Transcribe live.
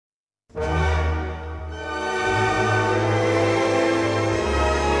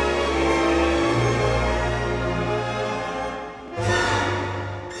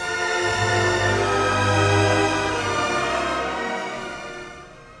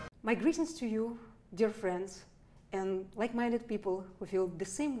My greetings to you, dear friends, and like-minded people who feel the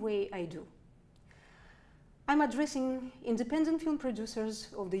same way I do. I'm addressing independent film producers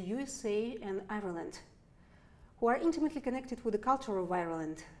of the USA and Ireland, who are intimately connected with the culture of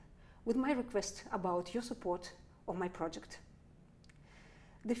Ireland, with my request about your support of my project.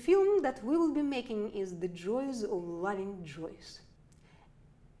 The film that we will be making is The Joys of Loving Joyce.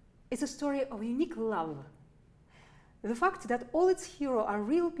 It's a story of unique love. The fact that all its heroes are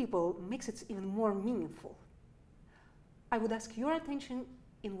real people makes it even more meaningful. I would ask your attention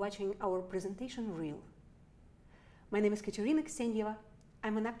in watching our presentation reel. My name is Katerina Ksenyeva.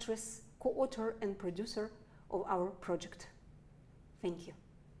 I'm an actress, co-author and producer of our project. Thank you.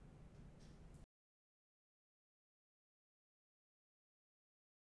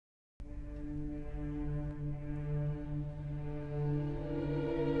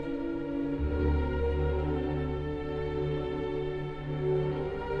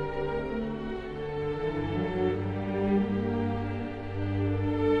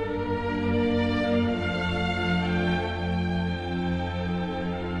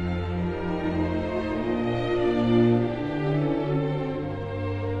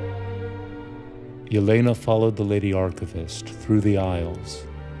 Yelena followed the lady archivist through the aisles,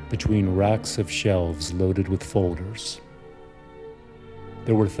 between racks of shelves loaded with folders.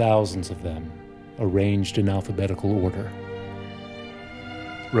 There were thousands of them, arranged in alphabetical order.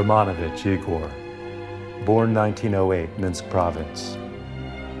 Romanovich Igor, born 1908, Minsk Province.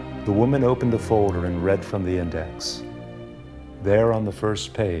 The woman opened a folder and read from the index. There on the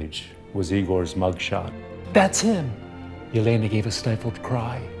first page was Igor's mugshot. That's him! Yelena gave a stifled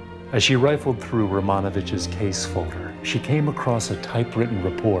cry. As she rifled through Romanovich's case folder, she came across a typewritten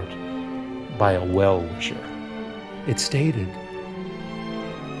report by a well-wisher. It stated,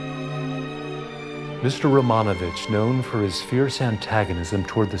 Mr. Romanovich, known for his fierce antagonism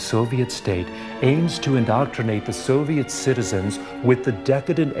toward the Soviet state, aims to indoctrinate the Soviet citizens with the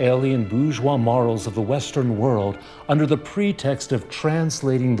decadent alien bourgeois morals of the Western world under the pretext of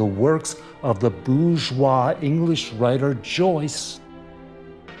translating the works of the bourgeois English writer Joyce.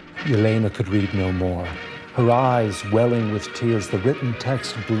 Yelena could read no more, her eyes welling with tears, the written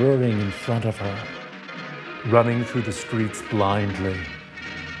text blurring in front of her. Running through the streets blindly,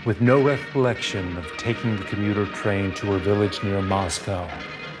 with no recollection of taking the commuter train to her village near Moscow,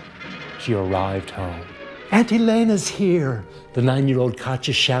 she arrived home. Aunt Yelena's here, the 9-year-old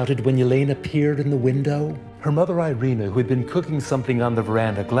Katya shouted when Yelena peered in the window. Her mother Irina, who had been cooking something on the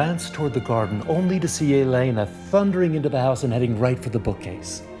veranda, glanced toward the garden only to see Yelena thundering into the house and heading right for the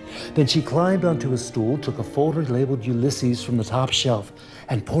bookcase. Then she climbed onto a stool, took a folder labeled Ulysses from the top shelf,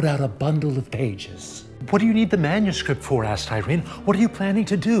 and pulled out a bundle of pages. What do you need the manuscript for? Asked Irene. What are you planning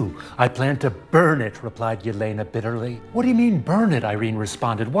to do? I plan to burn it, replied Yelena bitterly. What do you mean burn it? Irene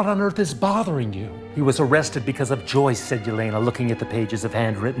responded. What on earth is bothering you? He was arrested because of Joyce, said Yelena, looking at the pages of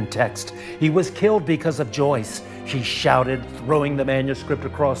handwritten text. He was killed because of Joyce, she shouted, throwing the manuscript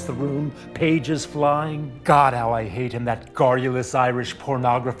across the room, pages flying. God, how I hate him, that garrulous Irish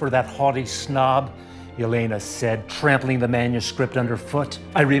pornographer, that haughty snob. Yelena said, trampling the manuscript underfoot.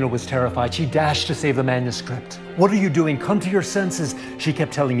 Irina was terrified. She dashed to save the manuscript. What are you doing? Come to your senses, she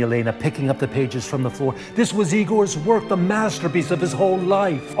kept telling Yelena, picking up the pages from the floor. This was Igor's work, the masterpiece of his whole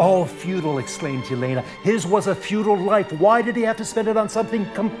life. All futile, exclaimed Yelena. His was a futile life. Why did he have to spend it on something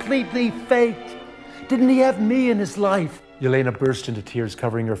completely fake? Didn't he have me in his life? Yelena burst into tears,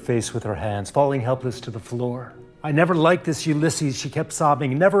 covering her face with her hands, falling helpless to the floor. I never liked this Ulysses, she kept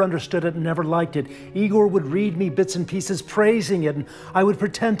sobbing, never understood it and never liked it. Igor would read me bits and pieces praising it, and I would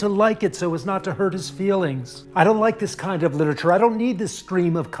pretend to like it so as not to hurt his feelings. I don't like this kind of literature. I don't need this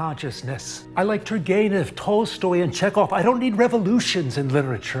stream of consciousness. I like Turgenev, Tolstoy, and Chekhov. I don't need revolutions in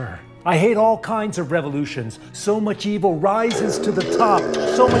literature. I hate all kinds of revolutions. So much evil rises to the top,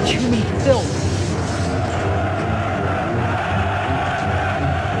 so much human filth.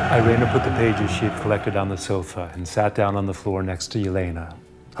 Irina put the pages she had collected on the sofa and sat down on the floor next to Yelena,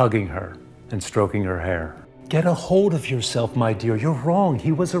 hugging her and stroking her hair. Get a hold of yourself, my dear. You're wrong.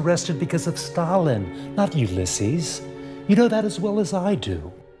 He was arrested because of Stalin, not Ulysses. You know that as well as I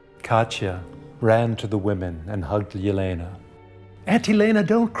do. Katya ran to the women and hugged Yelena. Aunt Yelena,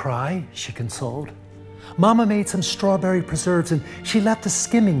 don't cry, she consoled. Mama made some strawberry preserves and she left the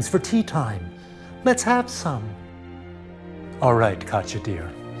skimmings for tea time. Let's have some. All right, Katya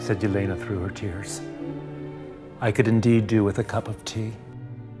dear, said Yelena through her tears. I could indeed do with a cup of tea.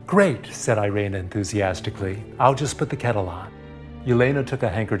 Great, said Irina enthusiastically. I'll just put the kettle on. Yelena took a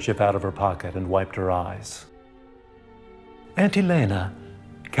handkerchief out of her pocket and wiped her eyes. Aunt Yelena,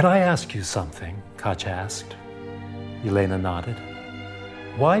 can I ask you something? Katya asked. Yelena nodded.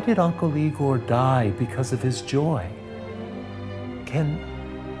 Why did Uncle Igor die because of his joy? Can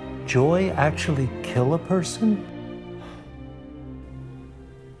joy actually kill a person?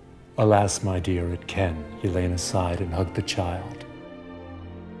 Alas, my dear, it can, Yelena sighed and hugged the child.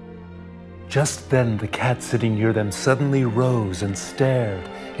 Just then, the cat sitting near them suddenly rose and stared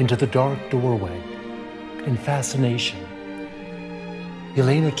into the dark doorway in fascination.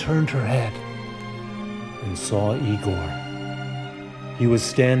 Yelena turned her head and saw Igor. He was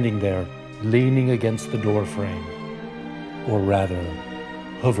standing there, leaning against the doorframe, or rather,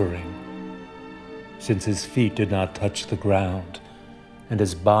 hovering, since his feet did not touch the ground, and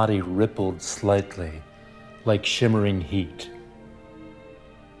his body rippled slightly, like shimmering heat.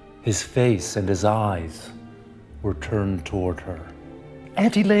 His face and his eyes were turned toward her.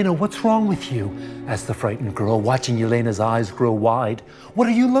 "Aunt Yelena, what's wrong with you?" asked the frightened girl, watching Yelena's eyes grow wide. "What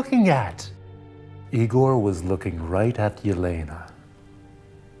are you looking at?" Igor was looking right at Yelena,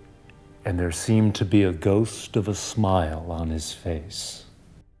 and there seemed to be a ghost of a smile on his face.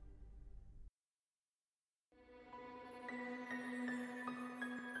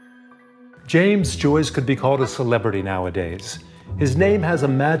 James Joyce could be called a celebrity nowadays. His name has a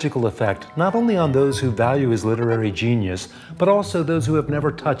magical effect not only on those who value his literary genius, but also those who have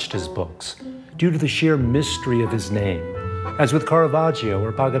never touched his books, due to the sheer mystery of his name, as with Caravaggio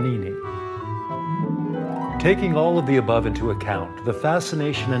or Paganini. Taking all of the above into account, the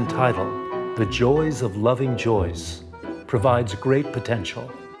fascination and title, The Joys of Loving Joyce, provides great potential.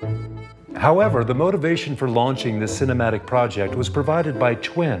 However, the motivation for launching this cinematic project was provided by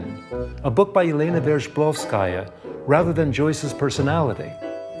Twin, a book by Elena Verzblovskaya, rather than Joyce's personality.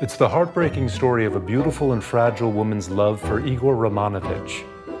 It's the heartbreaking story of a beautiful and fragile woman's love for Igor Romanovich,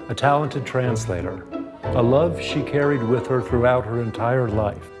 a talented translator, a love she carried with her throughout her entire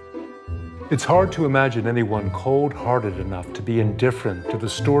life. It's hard to imagine anyone cold-hearted enough to be indifferent to the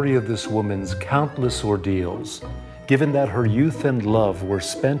story of this woman's countless ordeals, given that her youth and love were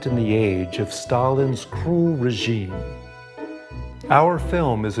spent in the age of Stalin's cruel regime. Our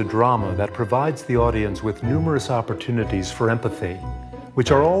film is a drama that provides the audience with numerous opportunities for empathy,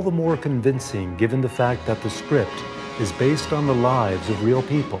 which are all the more convincing given the fact that the script is based on the lives of real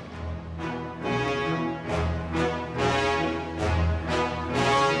people.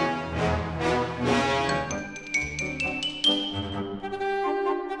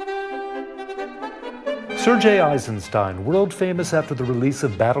 Sergei Eisenstein, world famous after the release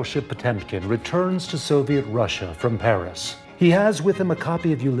of Battleship Potemkin, returns to Soviet Russia from Paris. He has with him a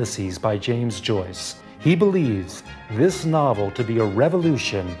copy of Ulysses by James Joyce. He believes this novel to be a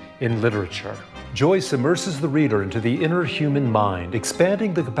revolution in literature. Joyce immerses the reader into the inner human mind,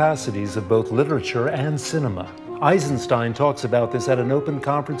 expanding the capacities of both literature and cinema. Eisenstein talks about this at an open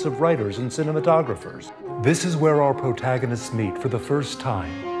conference of writers and cinematographers. This is where our protagonists meet for the first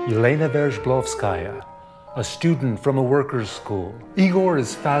time. Elena Verzblovskaya, a student from a workers' school. Igor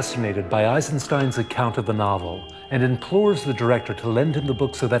is fascinated by Eisenstein's account of the novel and implores the director to lend him the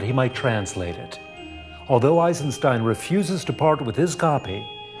book so that he might translate it. Although Eisenstein refuses to part with his copy,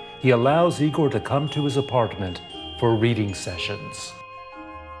 he allows Igor to come to his apartment for reading sessions.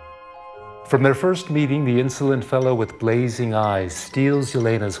 From their first meeting, the insolent fellow with blazing eyes steals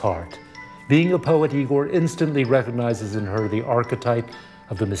Yelena's heart. Being a poet, Igor instantly recognizes in her the archetype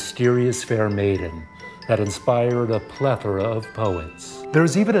of the mysterious fair maiden that inspired a plethora of poets.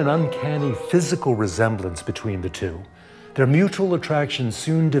 There's even an uncanny physical resemblance between the two. Their mutual attraction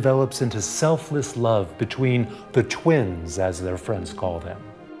soon develops into selfless love between the twins, as their friends call them.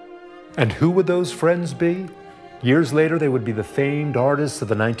 And who would those friends be? Years later, they would be the famed artists of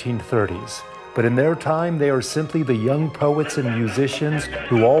the 1930s. But in their time, they are simply the young poets and musicians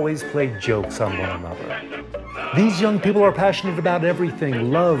who always played jokes on one another. These young people are passionate about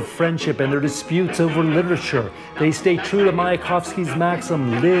everything, love, friendship, and their disputes over literature. They stay true to Mayakovsky's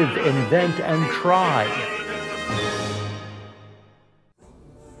maxim, live, invent, and try.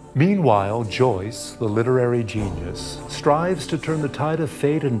 Meanwhile, Joyce, the literary genius, strives to turn the tide of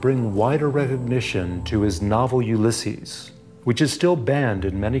fate and bring wider recognition to his novel Ulysses, which is still banned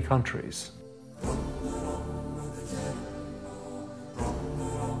in many countries.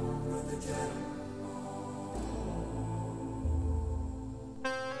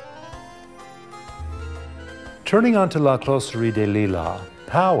 Turning onto La Closerie des Lilas,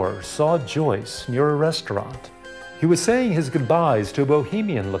 Power saw Joyce near a restaurant. He was saying his goodbyes to a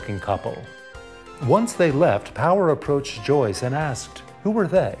bohemian-looking couple. Once they left, Power approached Joyce and asked, who were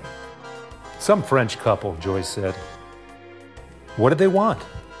they? Some French couple, Joyce said. What did they want?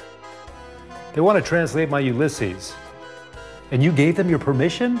 They want to translate my Ulysses. And you gave them your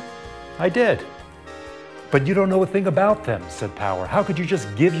permission? I did. But you don't know a thing about them, said Power. How could you just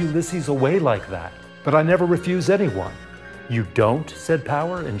give Ulysses away like that? But I never refuse anyone. You don't, said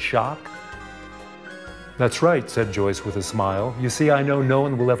Power in shock. That's right, said Joyce with a smile. You see, I know no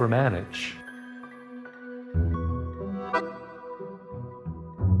one will ever manage.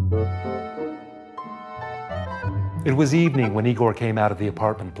 It was evening when Igor came out of the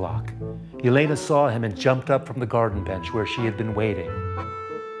apartment block. Yelena saw him and jumped up from the garden bench where she had been waiting.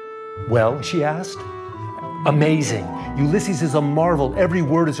 Well, she asked. Amazing. Ulysses is a marvel. Every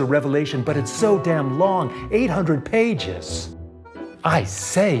word is a revelation, but it's so damn long, 800 pages. I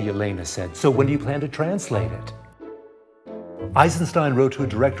say, Yelena said, so when do you plan to translate it? Eisenstein wrote to a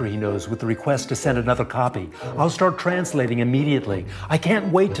director he knows with the request to send another copy. I'll start translating immediately. I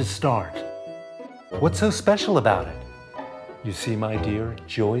can't wait to start. What's so special about it? You see, my dear,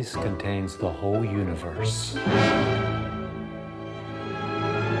 Joyce contains the whole universe.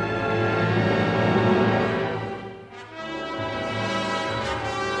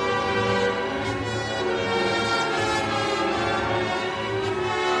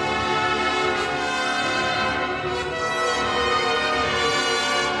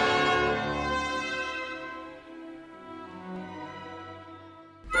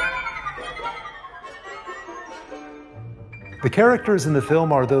 The characters in the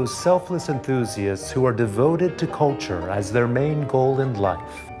film are those selfless enthusiasts who are devoted to culture as their main goal in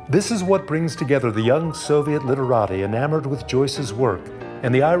life. This is what brings together the young Soviet literati enamored with Joyce's work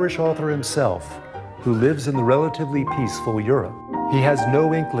and the Irish author himself, who lives in the relatively peaceful Europe. He has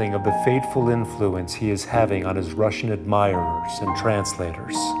no inkling of the fateful influence he is having on his Russian admirers and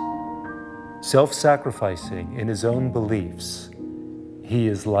translators. Self-sacrificing in his own beliefs, he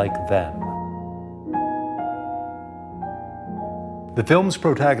is like them. The film's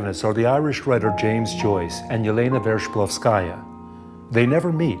protagonists are the Irish writer James Joyce and Yelena Vershbolovskaya. They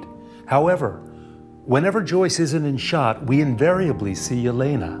never meet. However, whenever Joyce isn't in shot, we invariably see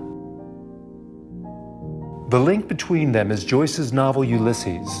Yelena. The link between them is Joyce's novel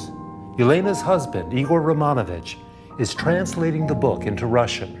Ulysses. Yelena's husband, Igor Romanovich, is translating the book into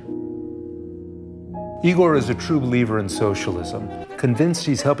Russian. Igor is a true believer in socialism, convinced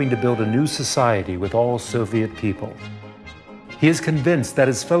he's helping to build a new society with all Soviet people. He is convinced that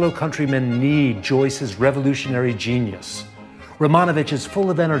his fellow countrymen need Joyce's revolutionary genius. Romanovich is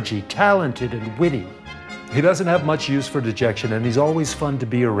full of energy, talented and witty. He doesn't have much use for dejection, and he's always fun to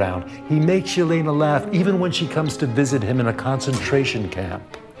be around. He makes Yelena laugh even when she comes to visit him in a concentration camp.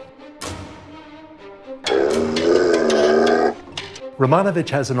 Romanovich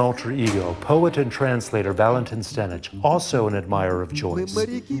has an alter ego, poet and translator Valentin Stenich, also an admirer of Joyce.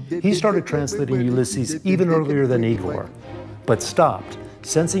 He started translating Ulysses even earlier than Igor, but stopped,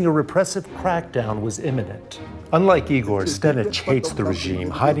 sensing a repressive crackdown was imminent. Unlike Igor, Stenich hates the regime,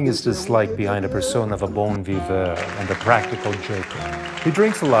 hiding his dislike behind a persona of a bon vivant and a practical joker. He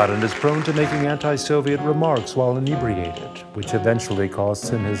drinks a lot and is prone to making anti-Soviet remarks while inebriated, which eventually costs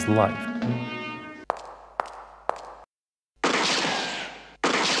him his life.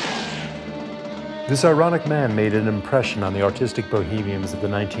 This ironic man made an impression on the artistic bohemians of the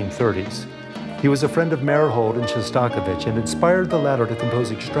 1930s. He was a friend of Meyerhold and Shostakovich and inspired the latter to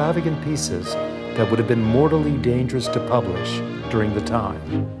compose extravagant pieces that would have been mortally dangerous to publish during the time.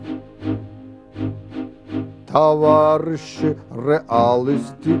 Товарищи,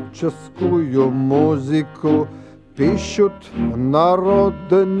 реалистическую музыку пишут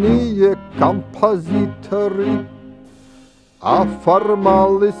народные композиторы, а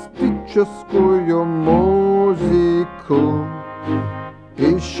формалистическую музыку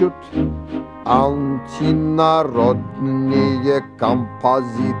пишут антинародные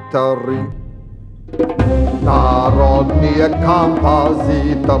композиторы. Народные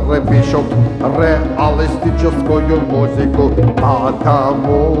композиторы пишут реалистическую музыку,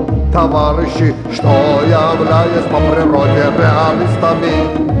 потому, товарищи, что являясь по природе реалистами,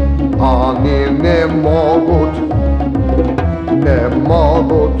 они не могут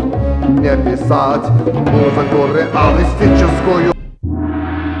не писать музыку реалистическую.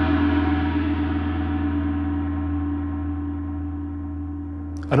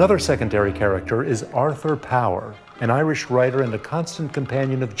 Another secondary character is Arthur Power, an Irish writer and a constant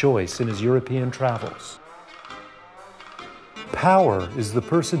companion of Joyce in his European travels. Power is the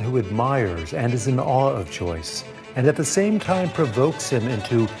person who admires and is in awe of Joyce, and at the same time provokes him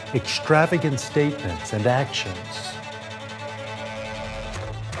into extravagant statements and actions.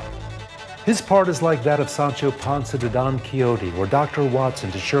 His part is like that of Sancho Panza to Don Quixote or Dr.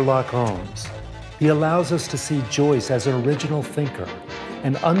 Watson to Sherlock Holmes. He allows us to see Joyce as an original thinker,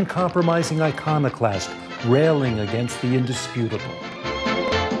 an uncompromising iconoclast railing against the indisputable.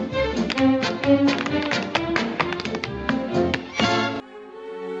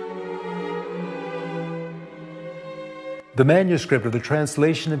 The manuscript or the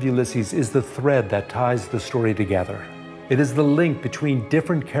translation of Ulysses is the thread that ties the story together. It is the link between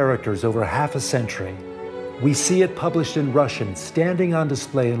different characters over half a century. We see it published in Russian, standing on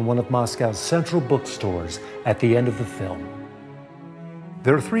display in one of Moscow's central bookstores at the end of the film.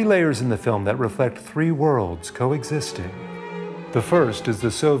 There are 3 layers in the film that reflect 3 worlds coexisting. The first is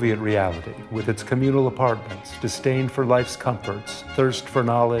the Soviet reality, with its communal apartments, disdain for life's comforts, thirst for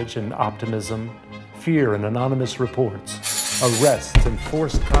knowledge and optimism, fear and anonymous reports, arrests and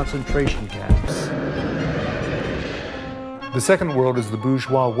forced concentration camps. The second world is the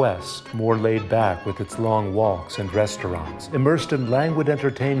bourgeois West, more laid back with its long walks and restaurants, immersed in languid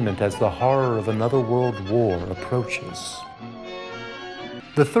entertainment as the horror of another world war approaches.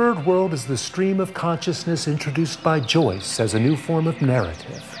 The third world is the stream of consciousness introduced by Joyce as a new form of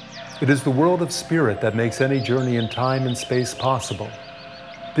narrative. It is the world of spirit that makes any journey in time and space possible.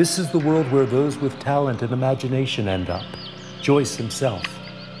 This is the world where those with talent and imagination end up, Joyce himself,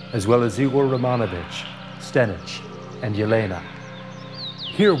 as well as Igor Romanovich, Stenich, and Yelena.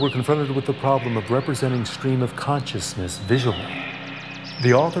 Here we're confronted with the problem of representing stream of consciousness visually.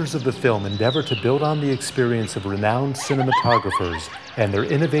 The authors of the film endeavor to build on the experience of renowned cinematographers and their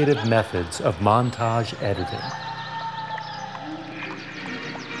innovative methods of montage editing.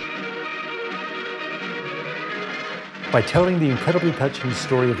 By telling the incredibly touching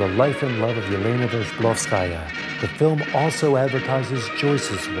story of the life and love of Yelena Vyshlovskaya, the film also advertises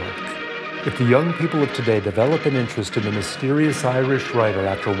Joyce's work. If the young people of today develop an interest in the mysterious Irish writer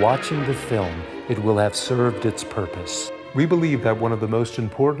after watching the film, it will have served its purpose. We believe that one of the most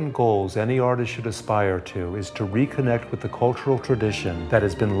important goals any artist should aspire to is to reconnect with the cultural tradition that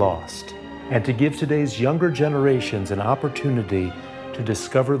has been lost, and to give today's younger generations an opportunity to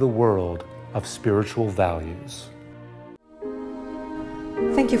discover the world of spiritual values.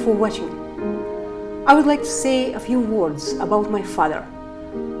 Thank you for watching. I would like to say a few words about my father,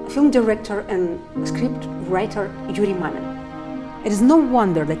 film director and script writer Yuri Mamin. It is no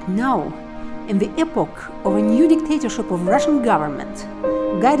wonder that now, in the epoch of a new dictatorship of Russian government,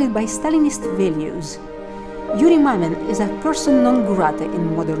 guided by Stalinist values, Yuri Mamin is a person non grata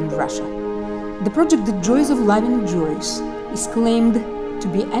in modern Russia. The project The Joys of Loving Joyce is claimed to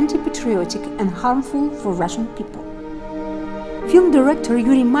be anti-patriotic and harmful for Russian people. Film director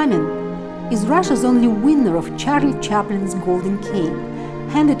Yuri Mamin is Russia's only winner of Charlie Chaplin's Golden Cane,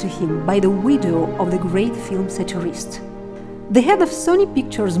 handed to him by the widow of the great film satirist. The head of Sony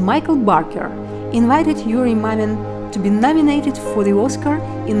Pictures, Michael Barker, invited Yuri Mamin to be nominated for the Oscar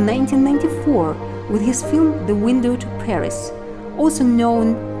in 1994 with his film The Window to Paris, also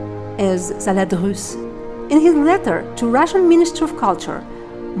known as Salade Russe. In his letter to Russian Minister of Culture,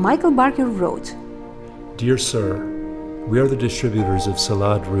 Michael Barker wrote, Dear Sir, we are the distributors of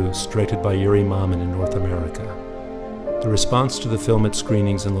Salade Russe, directed by Yuri Mamin in North America. The response to the film at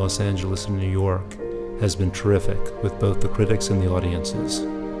screenings in Los Angeles and New York has been terrific, with both the critics and the audiences.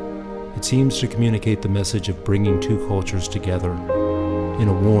 It seems to communicate the message of bringing two cultures together in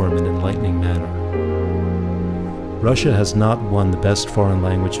a warm and enlightening manner. Russia has not won the Best Foreign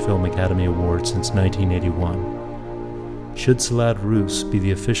Language Film Academy Award since 1981. Should Salade Russe be the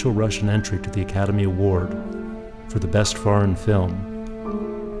official Russian entry to the Academy Award for the Best Foreign Film,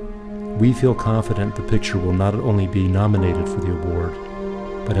 we feel confident the picture will not only be nominated for the award,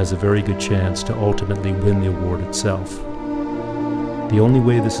 but has a very good chance to ultimately win the award itself. The only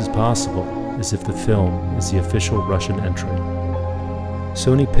way this is possible is if the film is the official Russian entry.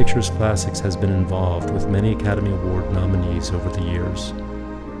 Sony Pictures Classics has been involved with many Academy Award nominees over the years,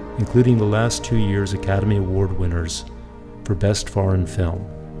 including the last 2 years' Academy Award winners for Best Foreign Film,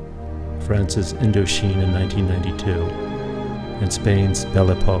 France's Indochine in 1992, and Spain's Belle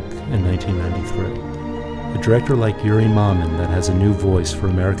Époque in 1993. A director like Yuri Mamin that has a new voice for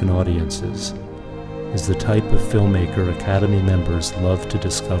American audiences is the type of filmmaker Academy members love to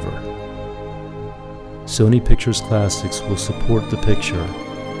discover. Sony Pictures Classics will support the picture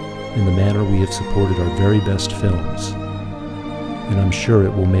in the manner we have supported our very best films, and I'm sure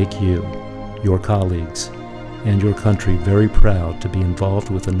it will make you, your colleagues, and your country very proud to be involved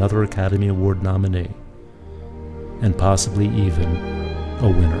with another Academy Award nominee, and possibly even a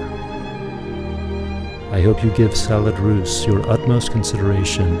winner. I hope you give Salade Russe your utmost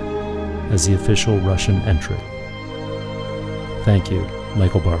consideration as the official Russian entry. Thank you,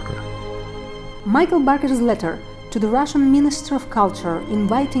 Michael Barker. Michael Barker's letter to the Russian Minister of Culture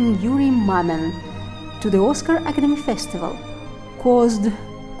inviting Yuri Mamin to the Oscar Academy Festival caused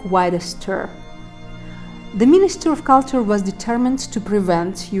quite a stir. The Minister of Culture was determined to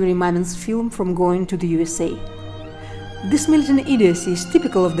prevent Yuri Mamin's film from going to the USA. This militant idiocy is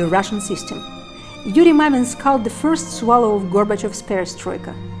typical of the Russian system. Yuri Mamin sculled the first swallow of Gorbachev's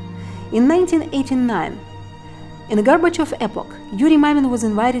perestroika. In 1989, in the Gorbachev epoch, Yuri Mamin was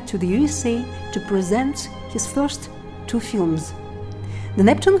invited to the USA to present his first two films, The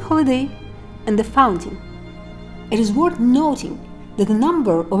Neptune Holiday and The Fountain. It is worth noting that a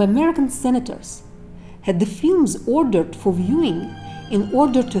number of American senators had the films ordered for viewing in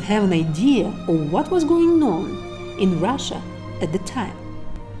order to have an idea of what was going on in Russia at the time.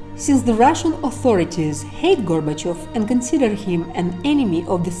 Since the Russian authorities hate Gorbachev and consider him an enemy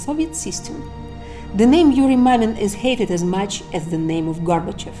of the Soviet system, the name Yuri Mamin is hated as much as the name of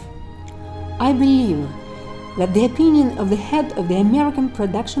Gorbachev. I believe that the opinion of the head of the American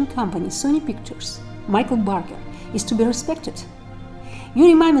production company Sony Pictures, Michael Barker, is to be respected.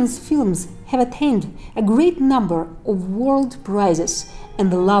 Yuri Mamin's films have attained a great number of world prizes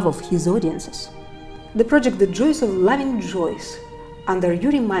and the love of his audiences. The project The Joyce of Loving Joyce, under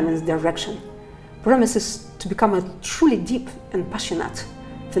Yuri Mamin's direction, promises to become a truly deep and passionate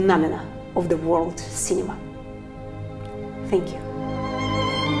phenomena of the world cinema. Thank you.